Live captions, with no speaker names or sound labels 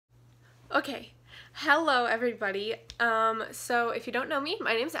Okay, hello everybody. So if you don't know me,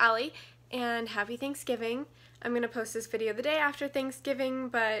 my name's Allie, and happy Thanksgiving. I'm gonna post this video the day after Thanksgiving,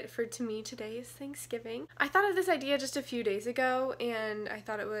 but to me today is Thanksgiving. I thought of this idea just a few days ago, and I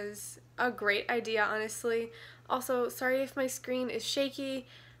thought it was a great idea, honestly. Also, sorry if my screen is shaky.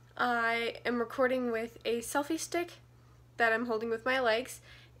 I am recording with a selfie stick that I'm holding with my legs,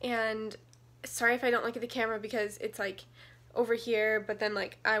 and sorry if I don't look at the camera because it's like over here, but then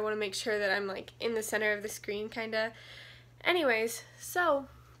like I want to make sure that I'm like in the center of the screen kinda. Anyways, so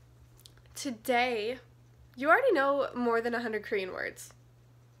today you already know more than 100 Korean words.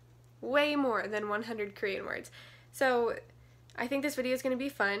 Way more than 100 Korean words. So I think this video is going to be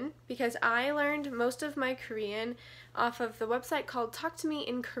fun because I learned most of my Korean off of the website called Talk to Me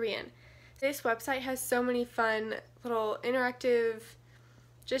in Korean. This website has so many fun little interactive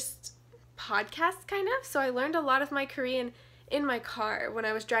just podcasts kind of, so I learned a lot of my Korean in my car when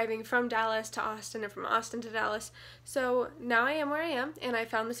I was driving from Dallas to Austin and from Austin to Dallas. So now I am where I am, and I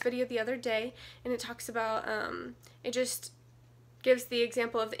found this video the other day, and it talks about it just gives the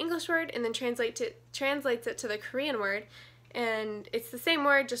example of the English word and then translates it to the Korean word, and it's the same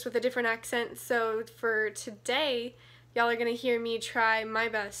word just with a different accent. So for today, y'all are gonna hear me try my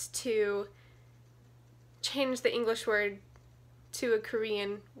best to change the English word to a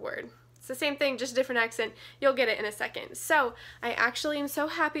Korean word. It's the same thing, just a different accent. You'll get it in a second. So I actually am so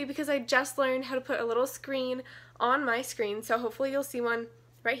happy because I just learned how to put a little screen on my screen. So hopefully you'll see one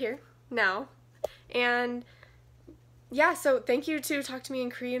right here now. And yeah, so thank you to Talk to Me in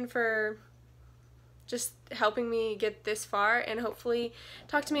Korean for just helping me get this far, and hopefully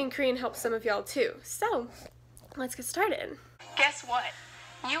Talk to Me in Korean helps some of y'all too. So let's get started. Guess what?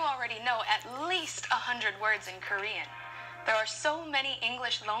 You already know at least 100 words in Korean. There are so many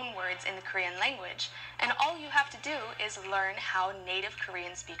English loan words in the Korean language, and all you have to do is learn how native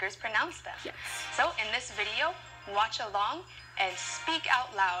Korean speakers pronounce them. Yes. So in this video, watch along and speak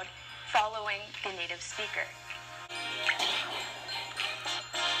out loud following the native speaker.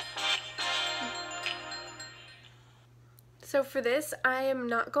 So for this, I am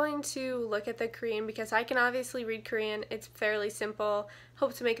not going to look at the Korean because I can obviously read Korean. It's fairly simple.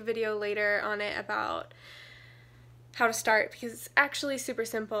 Hope to make a video later on it about how to start because it's actually super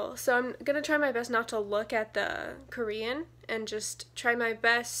simple. So I'm going to try my best not to look at the Korean and just try my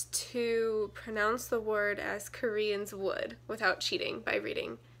best to pronounce the word as Koreans would without cheating by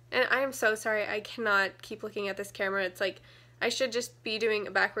reading. And I am so sorry, I cannot keep looking at this camera. It's like I should just be doing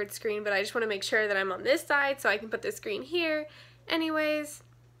a backward screen, but I just want to make sure that I'm on this side so I can put the screen here. Anyways,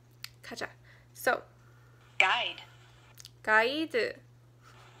 가자. So, Guide. 가이드,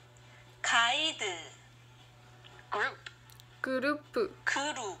 가이드, Group. 그룹.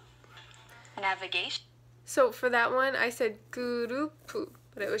 그룹, Navigation. So for that one, I said 그룹,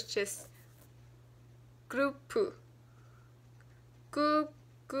 but it was just 그룹.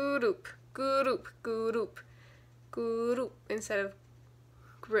 Group instead of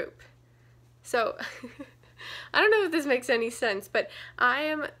group. So I don't know if this makes any sense, but I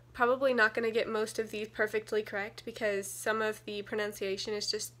am probably not going to get most of these perfectly correct because some of the pronunciation is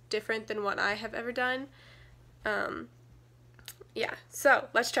just different than what I have ever done. Yeah, so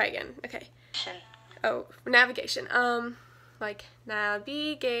let's try again. Okay. Oh, navigation. Like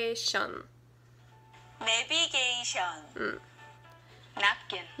navigation. 내비게이션,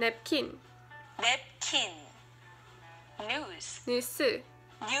 Napkin. Napkin. 냅킨, News. 뉴스.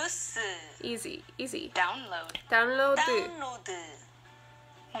 뉴스, Easy. Download. 다운로드. 다운로드,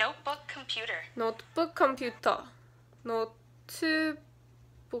 Notebook. Computer. 노트북 컴퓨터. 노트북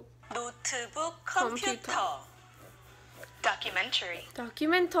노트북 컴퓨터, Documentary.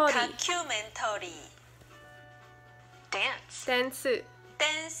 다큐멘터리. 다큐멘터리, Dance. 댄스.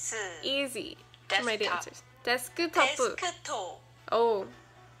 댄스, Easy. For my Desktop. dancers. 데스크톱. 데스크톱, Oh.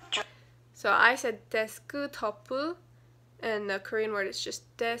 So I said 데스크톱, and the Korean word is just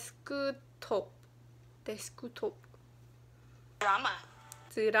데스크톱. 데스크톱. Drama.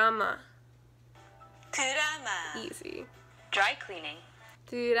 드라마. 드라마, Easy. Dry cleaning.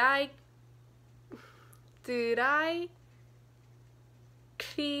 드라이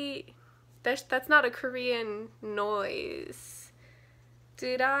that's not a Korean noise.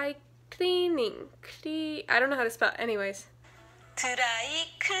 Dry cleaning. I don't know how to spell. Anyways.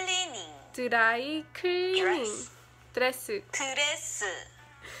 드라이 클리닝, 드라이 클리닝. Dress. 드레스. 드레스,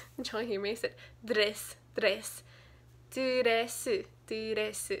 I'm trying to hear me say dress. 드레스.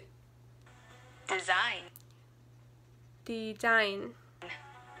 Design. 디자인.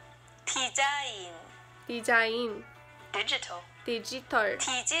 디자인, Digital. 디지털.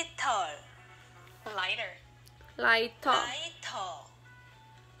 디지털, Lighter. 라이터. 라이터,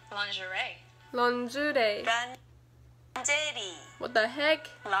 Lingerie. Lingerie. 란제리. What the heck?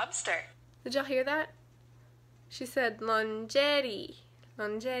 Lobster. Did y'all hear that? She said lingerie.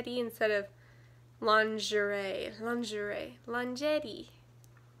 Lingerie instead of lingerie. Lingerie. Lingerie.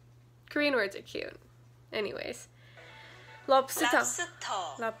 Korean words are cute. Anyways. Lobster.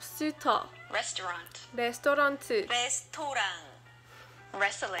 랍스터. Lobster. Restaurant. Restaurant. 레스토랑.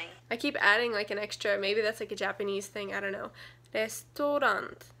 Wrestling. I keep adding like an extra. Maybe that's like a Japanese thing. I don't know.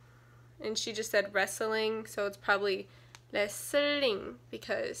 Restaurant. And she just said wrestling. So it's probably wrestling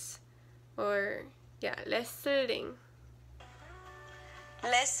because, or yeah, wrestling.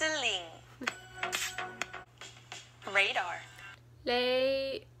 레슬링. Radar.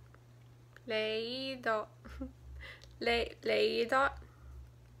 Radar. Radar.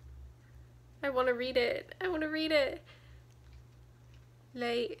 I want to read it. I want to read it.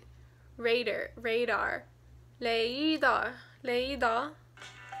 Radar. Radar. Radar. Radar.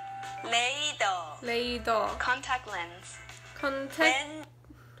 레이더. Radar. Contact lens. Contact. 렌.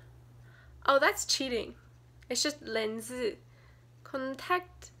 Oh, that's cheating. It's just lens.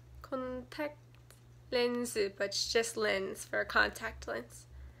 Contact lens, but it's just lens for a contact lens.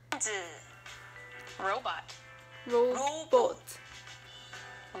 즈. Robot. Robot.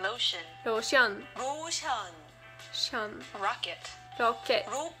 Lotion. Lotion. 로션. Shan. Rocket. Rocket.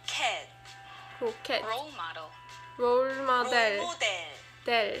 로켓. Rocket. Role model. Role model. 롤모델.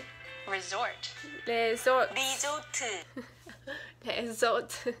 Del. Resort. Resort. 리조트.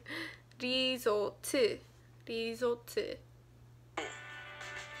 Resort. Resort. Resort.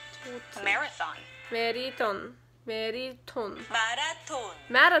 Marathon. Marathon. Marathon. 마라톤.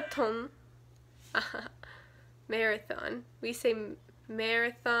 Marathon. Marathon. We say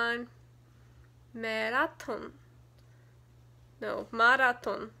marathon. Marathon. No,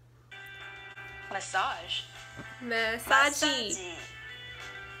 marathon. Massage. Massage. 마사지.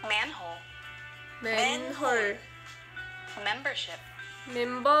 Manhole. Manhole. Membership.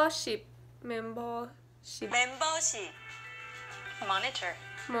 Membership. Membership. 멤버십. Monitor.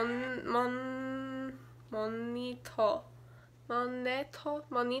 Monitor. Monitor. Monitor.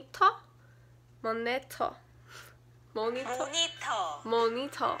 Monitor. 모니터.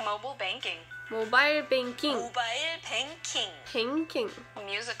 Monitor. Mobile banking. Mobile banking. 모바일 뱅킹. Banking.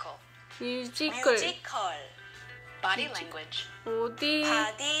 Musical. Musical. 뮤지컬. Body language. Body.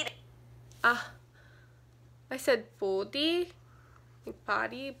 바디. I said body. Like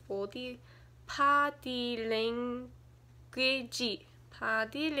body. Body. Body language.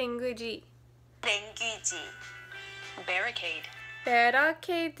 Body language. 랭귀지. Barricade.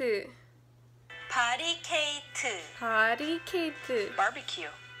 Barricade. 바리케이트. Barricade. Barbecue.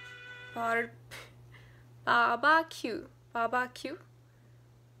 Barbecue. Barbecue.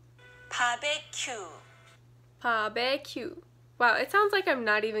 바베큐. Barbecue. Wow, it sounds like I'm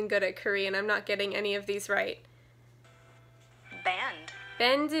not even good at Korean. I'm not getting any of these right. Band.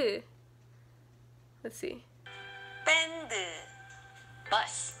 Band. Let's see. 밴드.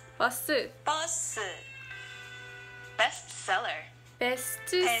 Bus. Bus. 버스. Bestseller.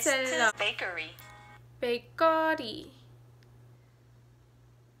 Bestseller. Bakery. Bakery.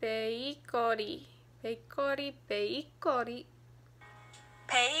 Bakery. Bakery. Bakery.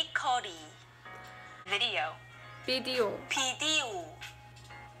 베이커리. Video. Video. 비디오.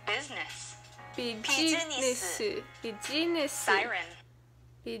 Business. Business. Business. Siren.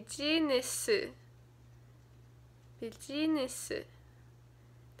 Business. Business.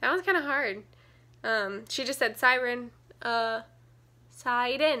 That one's kind of hard. She just said siren.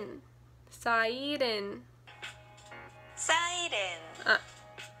 Siren. Siren. 사이렌.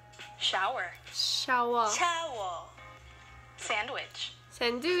 Shower. Shower. 샤워. Sandwich.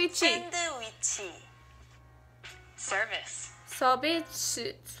 Sandwich. 샌드위치. Service. Service.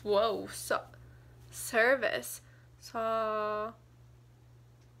 Whoa. Service. Service.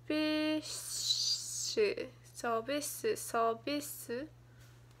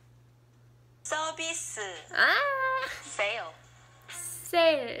 서비스. Ah. Sale.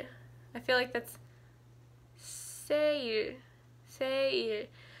 Sale. I feel like that's sale. Sale.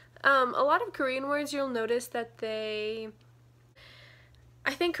 A lot of Korean words, you'll notice that I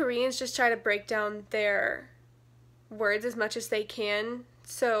think Koreans just try to break down their words as much as they can.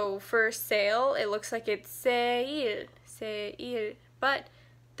 So for sale, it looks like it's sale, sale, but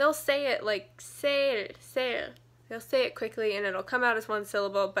they'll say it like sale, sale. They'll say it quickly and it'll come out as one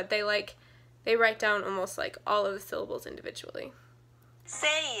syllable, but they write down almost like all of the syllables individually.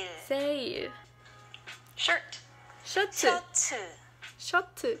 세일. Sale. Shirt. 셔츠. 셔츠.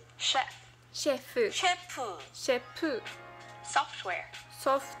 셔츠. Chef. 셰프. 셰프. 셰프. Software.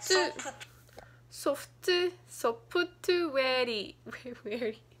 소프트. 소프. 소프트웨어리.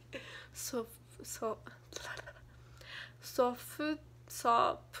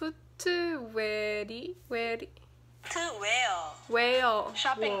 소프트웨어리 트웨어. 웨어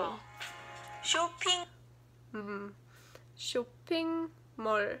Shopping mall. 쇼핑.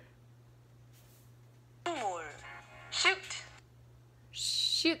 쇼핑몰 몰. Shoot.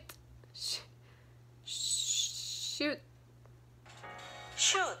 슛 슛.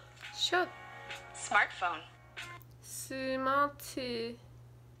 슛 Smartphone.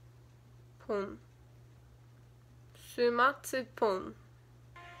 스마트폰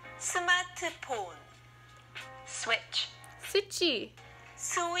스마트폰. Switch. 스위치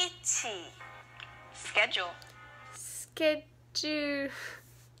스위치. Schedule. 스케줄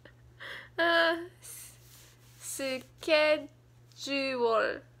스케주얼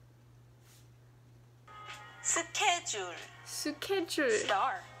스케줄. 스케줄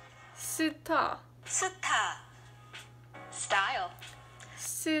Star. 스타 스타. Style.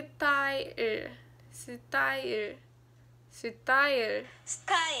 스타일 스타일.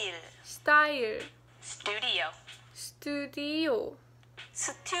 스타일 Studio. 스튜디오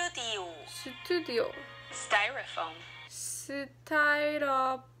스튜디오. Styrofoam.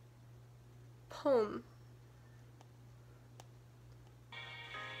 스타이로폼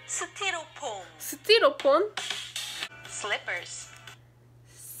스티로폼. Slippers.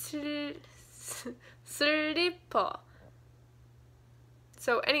 슬리퍼.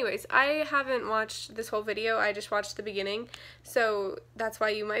 So anyways, I haven't watched this whole video, I just watched the beginning, so that's why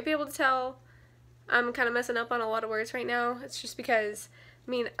you might be able to tell I'm kind of messing up on a lot of words right now. It's just because, I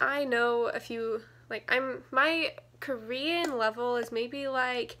mean, I know a few, like, my Korean level is maybe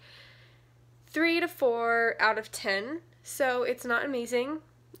like 3 to 4 out of 10, so it's not amazing,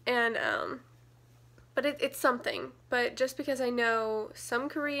 and, but it's something. But just because I know some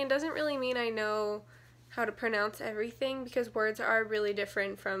Korean doesn't really mean I know how to pronounce everything, because words are really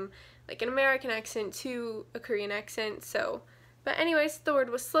different from like an American accent to a Korean accent. So, but anyways, the word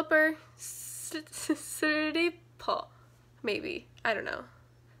was slipper, slipper, maybe, I don't know,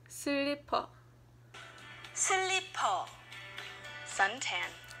 slipper, 슬리퍼.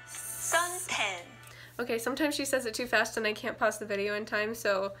 Suntan. 선텐. Okay, sometimes she says it too fast and I can't pause the video in time,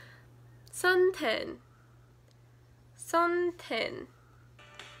 so suntan,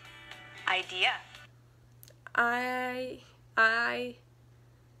 Idea.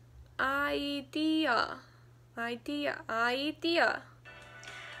 idea,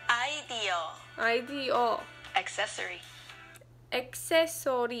 Accessory.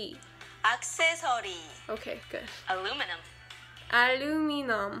 액세서리. 액세서리. Okay, good. Aluminum.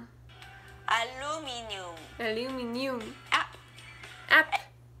 aluminium, App. 앱.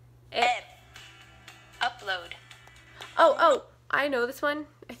 Oh, Upload. I know this one.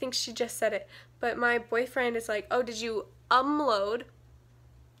 I think she just said it. But my boyfriend is like, oh, did you upload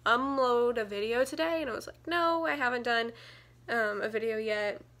a video today? And I was like, no, I haven't done a video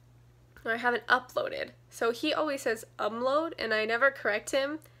yet. Or I haven't uploaded. So he always says upload, and I never correct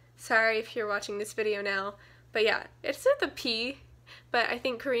him. Sorry if you're watching this video now. But yeah, it's with the P, but I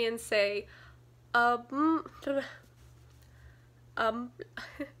think Koreans say I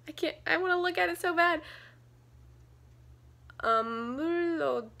can't, I want to look at it so bad.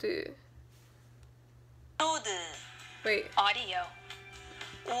 Upload. 로드. Wait. Audio.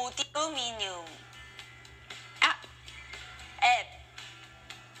 오디오미늄. App. 앱.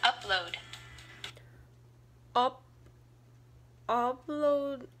 Upload.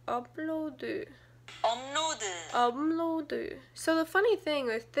 Upload. 업로드. So the funny thing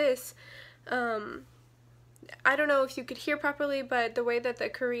with this, I don't know if you could hear properly, but the way that the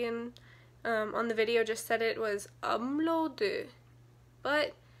Korean on the video just said it was upload.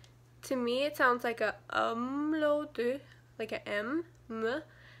 But to me it sounds like a upload, like a M,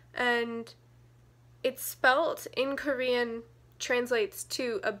 and it's spelled in Korean translates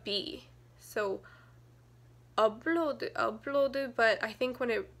to a B. So upload, but I think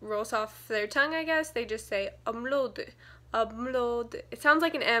when it rolls off their tongue, I guess, they just say upload. It sounds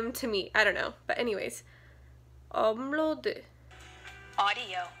like an M to me, I don't know. But anyways, upload.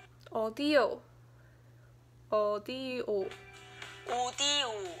 Audio. Audio.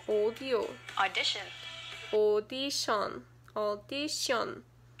 오디오. Audition. Audition.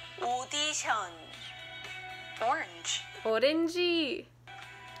 오디션. Orange. 오렌지.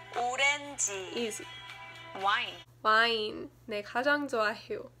 오렌지. Easy. Wine. 와인. 네, 가장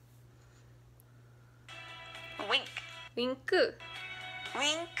좋아해요. Wink. 윙크.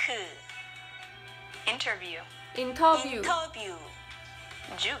 윙크. Interview. 인터뷰.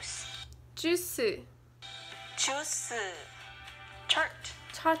 Juice. 주스. 주스. Chart.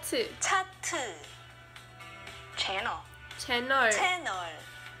 차트. 차트. Channel. 채널. 채널.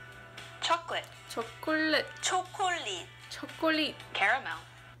 Chocolate. 초콜릿. 초콜릿, 초콜릿. Caramel.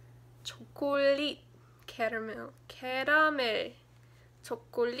 초콜릿. 캐러멜. 캐러멜.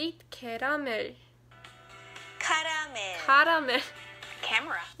 초콜릿. 캐러멜. 카라멜, Caramel.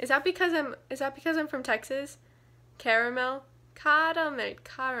 Camera. Is that because I'm from Texas? Caramel. Caramel.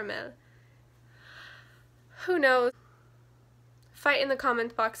 Caramel. Who knows? Fight in the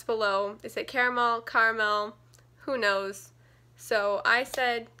comment box below. Is it caramel, caramel? Who knows? So I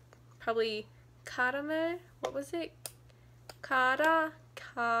said probably caramel. What was it? Caramel,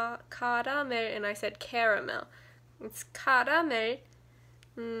 and I said caramel. It's caramel.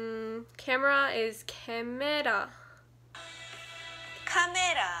 Camera is camera.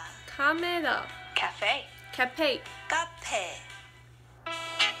 카메라, Camera. Cafe. Cafe. 카페,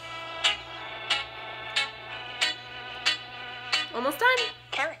 Almost done.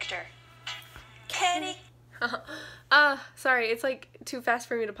 Character. 캐릭터, Sorry, it's like too fast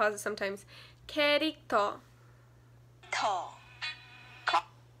for me to pause it sometimes. 캐릭터.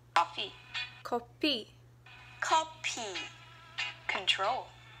 Coffee. 커피. 커피, Control.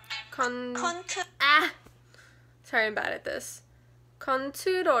 컨트롤, Sorry, I'm bad at this.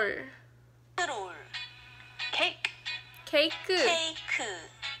 컨트롤. Cake. 케이크. 케이크,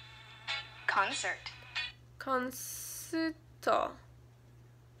 Concert. 콘서트.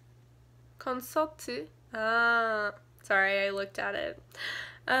 Sorry, I looked at it.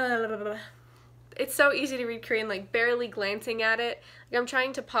 It's so easy to read Korean, like barely glancing at it. Like I'm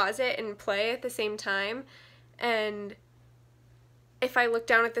trying to pause it and play at the same time, and if I look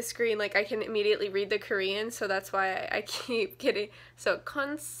down at the screen, like I can immediately read the Korean, so that's why I keep getting. So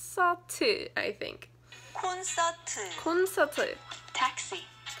콘서트, I think. 콘서트, 콘서트. Taxi.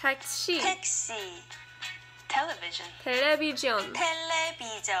 택시. 택시, Television. 텔레비전.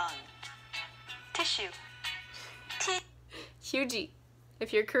 텔레비전, Tissue. Hugie.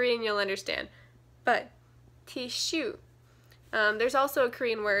 If you're Korean, you'll understand. But tissue. There's also a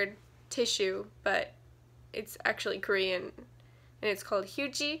Korean word, tissue, but it's actually Korean, and it's called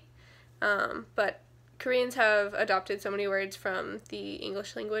hugie. But Koreans have adopted so many words from the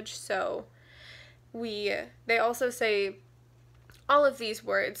English language, so they also say all of these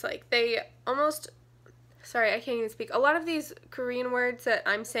words, like sorry, I can't even speak. A lot of these Korean words that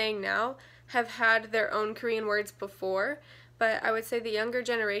I'm saying now have had their own Korean words before, but I would say the younger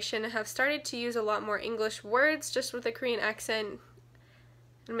generation have started to use a lot more English words just with a Korean accent.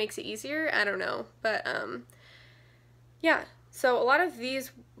 It makes it easier. I don't know, but yeah. So a lot of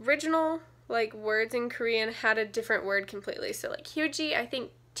these original like words in Korean had a different word completely. So like hugie, I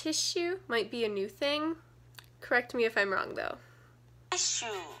think tissue might be a new thing. Correct me if I'm wrong though. 티슈,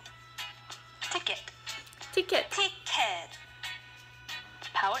 Ticket. Ticket. 티켓,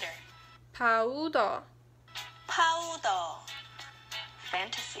 Powder. Powder. 파우더,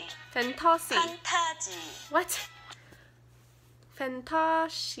 Fantasy. Fantasy. 판타지, What?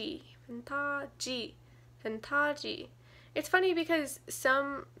 Fantasy. Fantasy. Fantasy. It's funny because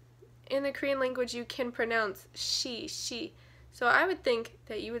some in the Korean language you can pronounce she. So I would think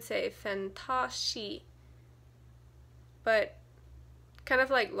that you would say fantasy. But kind of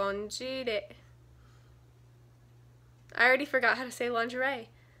like lingerie. I already forgot how to say lingerie.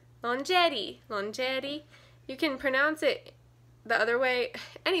 Lingerie. You can pronounce it the other way.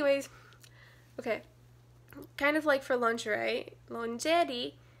 Anyways, okay. Kind of like for lingerie.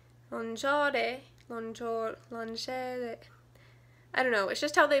 Lingerie. Lingerie. I don't know. It's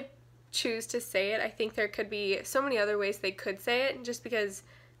just how they choose to say it. I think there could be so many other ways they could say it, just because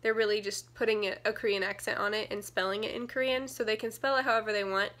they're really just putting a Korean accent on it and spelling it in Korean, so they can spell it however they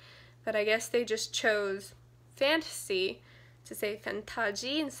want. But I guess they just chose fantasy to say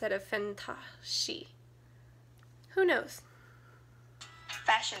fantasy instead of fantasy. Who knows?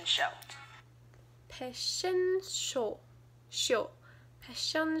 Fashion show. Fashion show.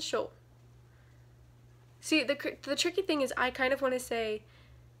 Fashion show. See, the tricky thing is I kind of want to say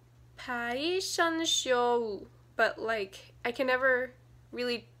fashion show, but like I can never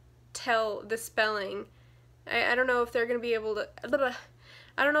really tell the spelling. I don't know if they're going to be able to...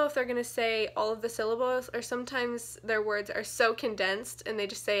 I don't know if they're going to say all of the syllables, or sometimes their words are so condensed and they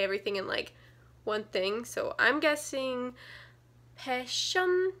just say everything in like one thing. So I'm guessing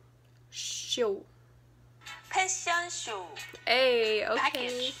fashion show. 패션쇼, Hey,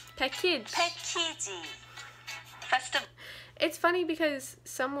 okay. Package. 패키지, Festival. It's funny because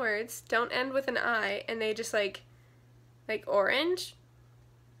some words don't end with an I and they just like orange,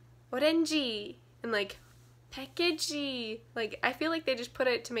 orangey, and like packagey. Like I feel like they just put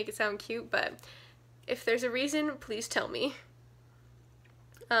it to make it sound cute, but if there's a reason, please tell me.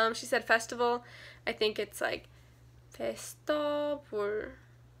 She said festival. I think it's like festival.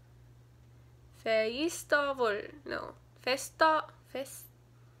 Festival. No. Fest.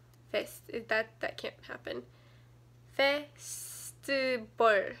 That can't happen.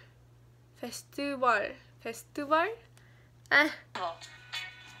 Festival. Ah.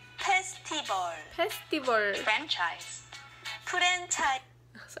 Festival. Franchise. 프랜차이즈.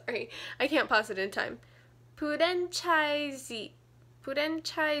 Sorry, I can't pause it in time. 프랜차이즈.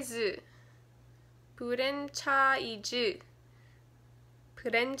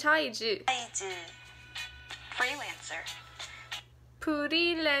 Freelancer.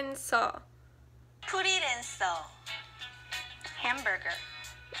 프리랜서. Hamburger.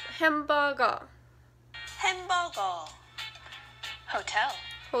 햄버거. Hotel.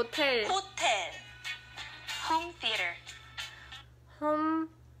 호텔. Home theater.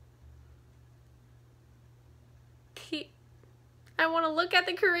 I want to look at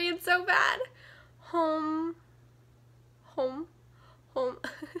the Korean so bad. Home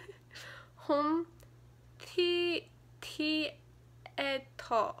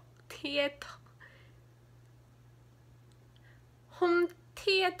theater.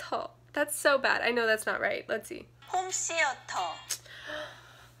 That's so bad. I know that's not right. Let's see. 홈시어터.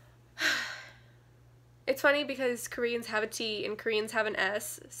 It's funny because Koreans have a T and Koreans have an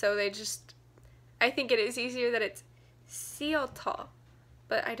S, so I think it is easier that it's theater.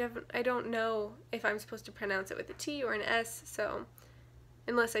 But I don't know if I'm supposed to pronounce it with a T or an S, so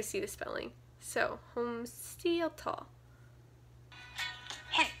unless I see the spelling. So, home theater.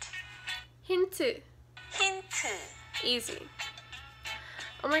 Hint. 힌트. Easy.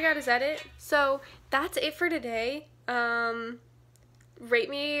 Oh my god, is that it? So, that's it for today. Rate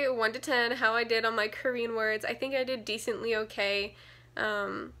me 1 to 10 how I did on my Korean words. I think I did decently okay. I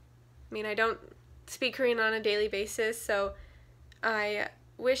mean, I don't speak Korean on a daily basis, so I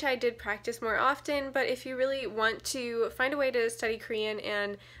wish I did practice more often, but if you really want to find a way to study Korean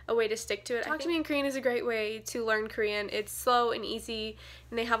and a way to stick to it, Talk to Me in Korean is a great way to learn Korean. It's slow and easy,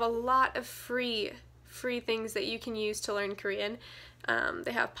 and they have a lot of free things that you can use to learn Korean.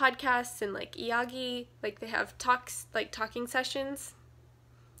 They have podcasts and like iagi, like they have talking sessions.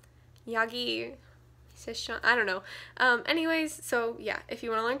 Yagi session, I don't know. Anyways, so yeah, if you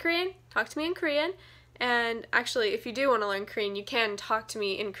want to learn Korean, talk to me in Korean. And actually, if you do want to learn Korean, you can talk to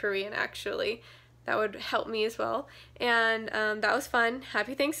me in Korean, actually. That would help me as well. And that was fun.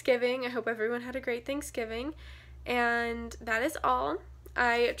 Happy Thanksgiving. I hope everyone had a great Thanksgiving. And that is all.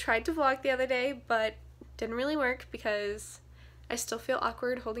 I tried to vlog the other day, but didn't really work because I still feel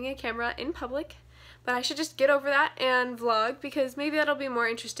awkward holding a camera in public. But I should just get over that and vlog because maybe that'll be more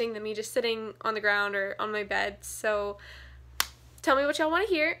interesting than me just sitting on the ground or on my bed. So tell me what y'all want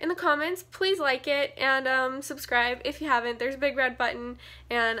to hear in the comments. Please like it and subscribe if you haven't. There's a big red button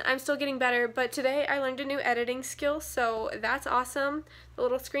and I'm still getting better, but today I learned a new editing skill, so that's awesome. The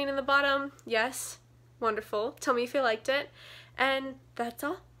little screen in the bottom, yes, wonderful. Tell me if you liked it. And that's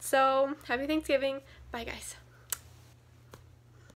all. So happy Thanksgiving. Bye guys.